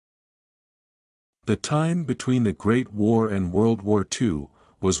The time between the Great War and World War II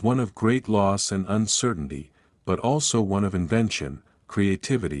was one of great loss and uncertainty, but also one of invention,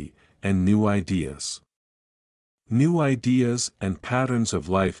 creativity, and new ideas. New ideas and patterns of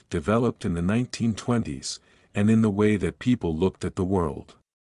life developed in the 1920s, and in the way that people looked at the world.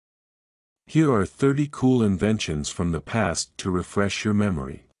 Here are 30 cool inventions from the past to refresh your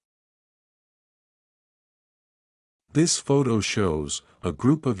memory. This photo shows a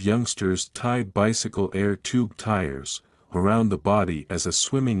group of youngsters tied bicycle air tube tires around the body as a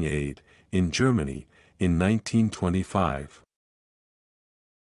swimming aid in Germany in 1925.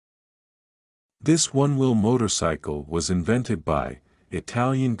 This one-wheel motorcycle was invented by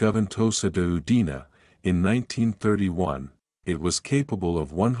Italian Giovantosa de Udine in 1931. It was capable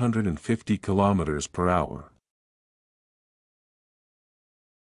of 150 km per hour.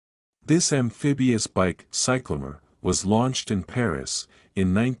 This amphibious bike, cyclomer, was launched in Paris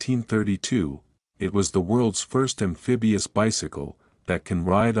in 1932. It was the world's first amphibious bicycle that can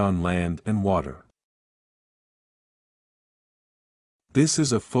ride on land and water. This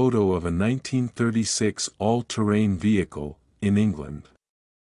is a photo of a 1936 all-terrain vehicle in England.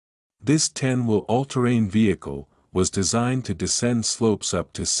 This 10-wheel all-terrain vehicle was designed to descend slopes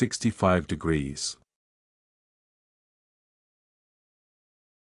up to 65 degrees.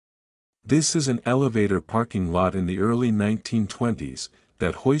 This is an elevator parking lot in the early 1920s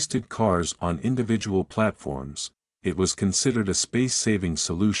that hoisted cars on individual platforms. It was considered a space-saving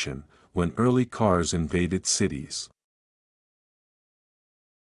solution when early cars invaded cities.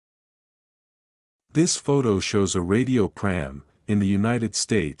 This photo shows a radio pram in the United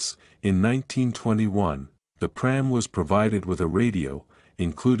States. In 1921, the pram was provided with a radio,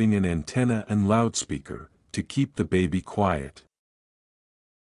 including an antenna and loudspeaker, to keep the baby quiet.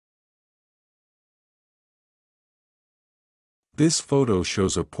 This photo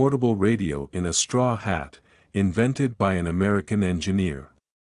shows a portable radio in a straw hat, invented by an American engineer.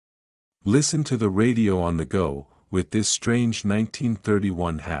 Listen to the radio on the go, with this strange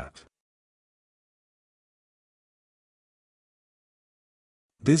 1931 hat.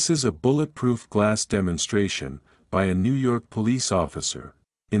 This is a bulletproof glass demonstration, by a New York police officer.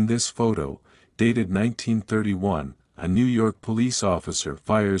 In this photo, dated 1931, a New York police officer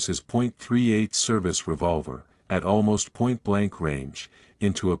fires his .38 service revolver, at almost point-blank range,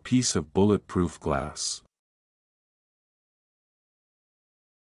 into a piece of bulletproof glass.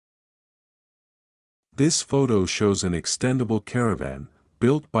 This photo shows an extendable caravan,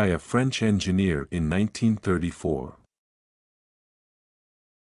 built by a French engineer in 1934.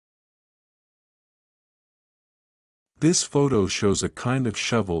 This photo shows a kind of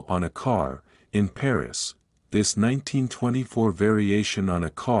shovel on a car, in Paris. This 1924 variation on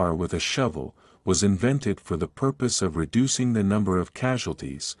a car with a shovel was invented for the purpose of reducing the number of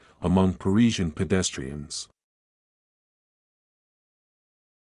casualties among Parisian pedestrians.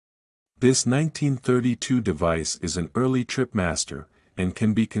 This 1932 device is an early tripmaster, and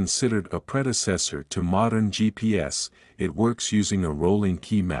can be considered a predecessor to modern GPS. It works using a rolling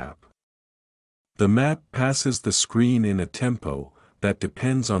key map. The map passes the screen in a tempo that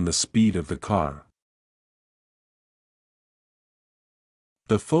depends on the speed of the car.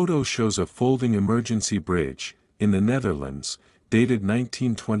 The photo shows a folding emergency bridge, in the Netherlands, dated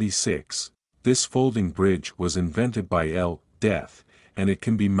 1926. This folding bridge was invented by L. Death, and it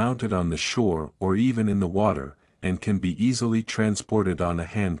can be mounted on the shore or even in the water, and can be easily transported on a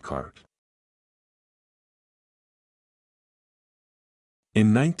handcart.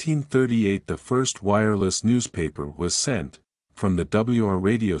 In 1938 the first wireless newspaper was sent, from the WR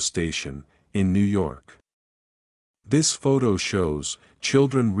radio station, in New York. This photo shows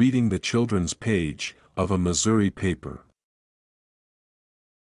children reading the children's page of a Missouri paper.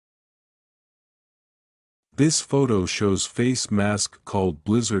 This photo shows face mask called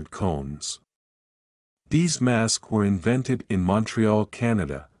blizzard cones. These masks were invented in Montreal,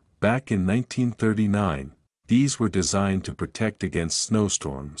 Canada, back in 1939. These were designed to protect against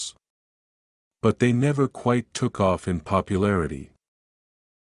snowstorms. But they never quite took off in popularity.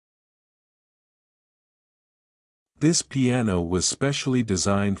 This piano was specially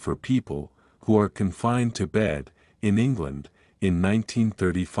designed for people who are confined to bed, in England, in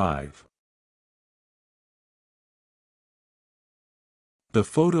 1935. The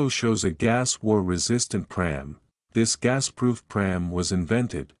photo shows a gas war-resistant pram. This gas-proof pram was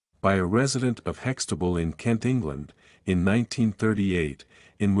invented by a resident of Hextable in Kent, England, in 1938,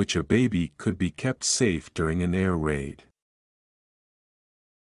 in which a baby could be kept safe during an air raid.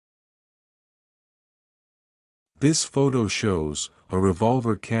 This photo shows a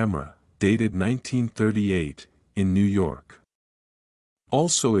revolver camera, dated 1938, in New York.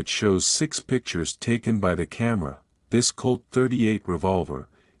 Also it shows 6 pictures taken by the camera. This Colt 38 revolver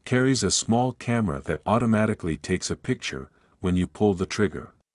carries a small camera that automatically takes a picture when you pull the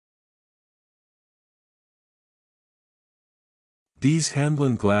trigger. These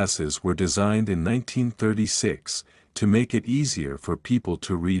Hamblin glasses were designed in 1936 to make it easier for people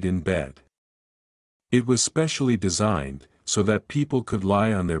to read in bed. It was specially designed so that people could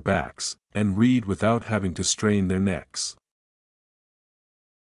lie on their backs and read without having to strain their necks.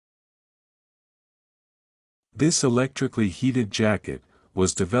 This electrically heated jacket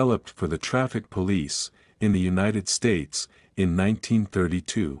was developed for the traffic police in the United States in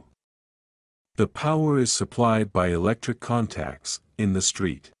 1932. The power is supplied by electric contacts in the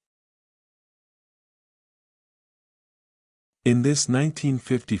street. In this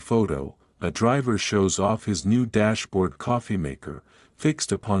 1950 photo, a driver shows off his new dashboard coffee maker,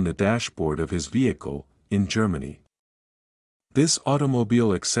 fixed upon the dashboard of his vehicle, in Germany. This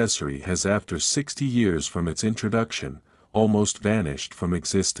automobile accessory has, after 60 years from its introduction, almost vanished from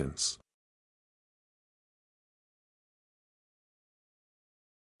existence.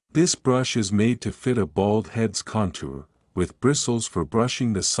 This brush is made to fit a bald head's contour, with bristles for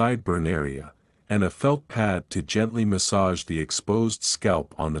brushing the sideburn area, and a felt pad to gently massage the exposed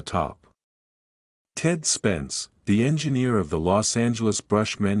scalp on the top. Ted Spence, the engineer of the Los Angeles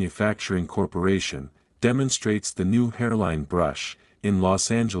Brush Manufacturing Corporation, demonstrates the new hairline brush in Los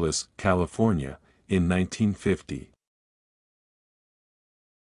Angeles, California, in 1950.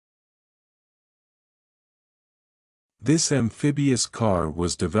 This amphibious car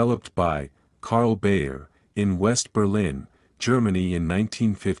was developed by Karl Bayer in West Berlin, Germany in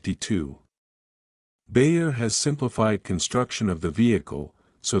 1952. Bayer has simplified construction of the vehicle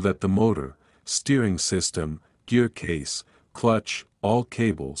so that the motor, steering system, gear case, clutch, all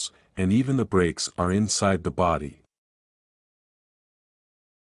cables, and even the brakes are inside the body.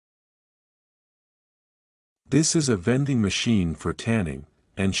 This is a vending machine for tanning,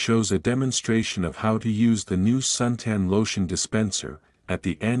 and shows a demonstration of how to use the new suntan lotion dispenser at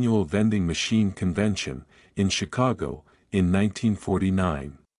the annual vending machine convention in Chicago in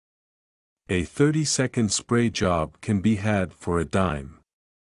 1949. A 30-second spray job can be had for a dime.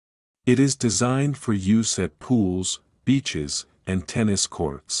 It is designed for use at pools, beaches, and tennis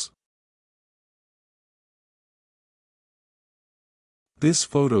courts. This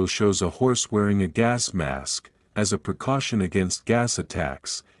photo shows a horse wearing a gas mask, as a precaution against gas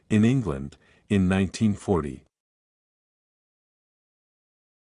attacks, in England, in 1940.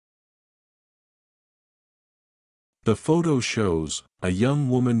 The photo shows a young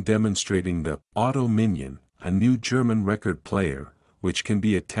woman demonstrating the Auto Minion, a new German record player, which can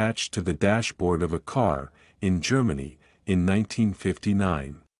be attached to the dashboard of a car, in Germany, in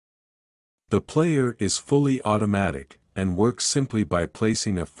 1959. The player is fully automatic, and works simply by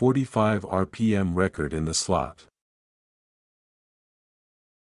placing a 45 RPM record in the slot.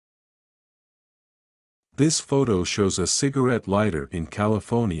 This photo shows a cigarette lighter in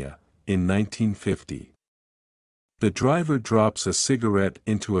California, in 1950. The driver drops a cigarette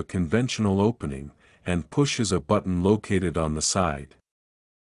into a conventional opening, and pushes a button located on the side.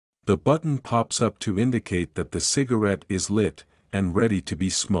 The button pops up to indicate that the cigarette is lit, and ready to be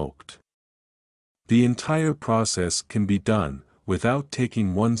smoked. The entire process can be done without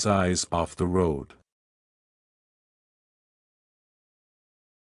taking one's eyes off the road.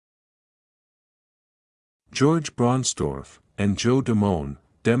 George Bronsdorf and Joe Damone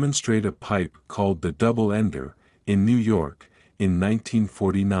demonstrate a pipe called the double ender in New York in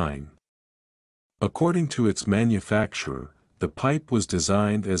 1949. According to its manufacturer, the pipe was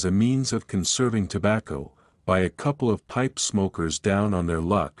designed as a means of conserving tobacco by a couple of pipe smokers down on their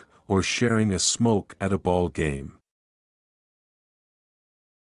luck or sharing a smoke at a ball game.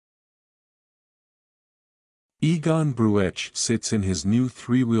 Egon Bruech sits in his new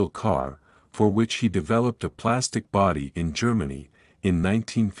three-wheel car, for which he developed a plastic body in Germany, in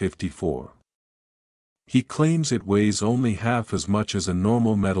 1954. He claims it weighs only half as much as a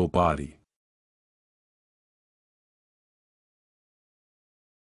normal metal body.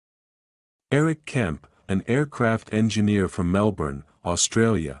 Eric Kemp, an aircraft engineer from Melbourne,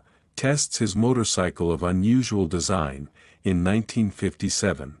 Australia, tests his motorcycle of unusual design, in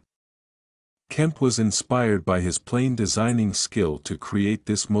 1957. Kemp was inspired by his plane designing skill to create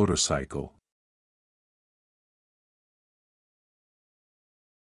this motorcycle.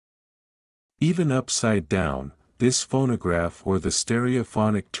 Even upside down, this phonograph or the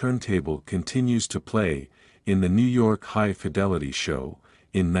stereophonic turntable continues to play, in the New York High Fidelity Show,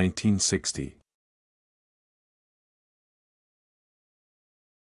 in 1960.